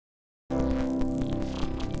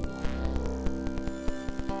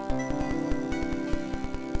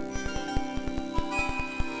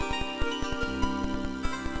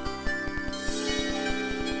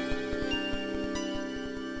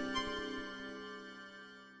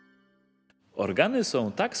Organy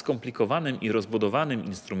są tak skomplikowanym i rozbudowanym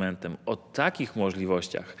instrumentem o takich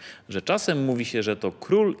możliwościach, że czasem mówi się, że to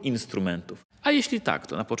król instrumentów. A jeśli tak,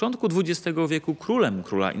 to na początku XX wieku królem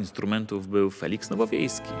króla instrumentów był Feliks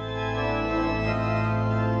Nowowiejski.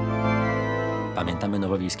 Pamiętamy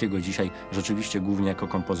Nowowiejskiego dzisiaj rzeczywiście głównie jako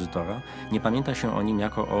kompozytora. Nie pamięta się o nim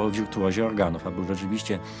jako o wirtuozie organów, a był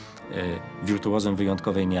rzeczywiście wirtuozem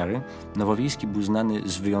wyjątkowej miary. Nowowiejski był znany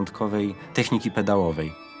z wyjątkowej techniki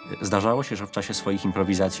pedałowej. Zdarzało się, że w czasie swoich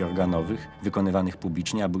improwizacji organowych, wykonywanych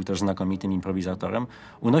publicznie, a był też znakomitym improwizatorem,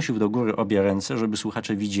 unosił do góry obie ręce, żeby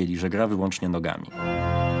słuchacze widzieli, że gra wyłącznie nogami.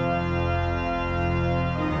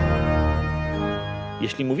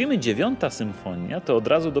 Jeśli mówimy 9. symfonia, to od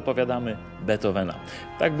razu dopowiadamy Beethovena.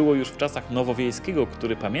 Tak było już w czasach Nowowiejskiego,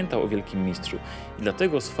 który pamiętał o wielkim mistrzu i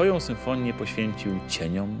dlatego swoją symfonię poświęcił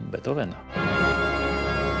cieniom Beethovena.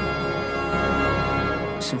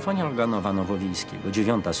 Symfonia organowa Nowowiejskiego,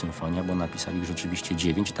 9. symfonia, bo napisali ich rzeczywiście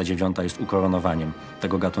 9, ta 9. jest ukoronowaniem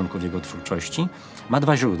tego gatunku w jego twórczości, ma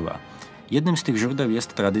 2 źródła. Jednym z tych źródeł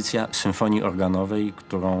jest tradycja symfonii organowej,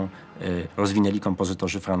 którą rozwinęli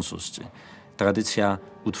kompozytorzy francuscy. Tradycja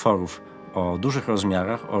utworów o dużych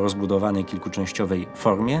rozmiarach, o rozbudowanej kilkuczęściowej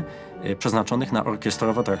formie, przeznaczonych na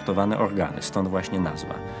orkiestrowo traktowane organy, stąd właśnie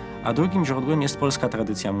nazwa. A drugim źródłem jest polska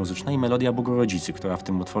tradycja muzyczna i melodia Bogu Rodzicy, która w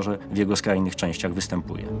tym utworze w jego skrajnych częściach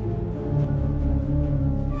występuje.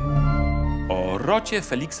 O Rocie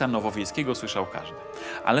Feliksa Nowowiejskiego słyszał każdy.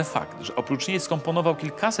 Ale fakt, że oprócz niej skomponował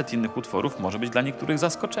kilkaset innych utworów, może być dla niektórych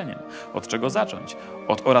zaskoczeniem. Od czego zacząć?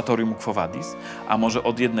 Od oratorium Quo Vadis, a może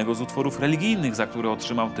od jednego z utworów religijnych, za które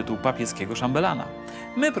otrzymał tytuł papieskiego szambelana.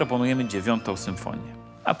 My proponujemy 9. symfonię,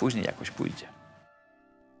 a później jakoś pójdzie.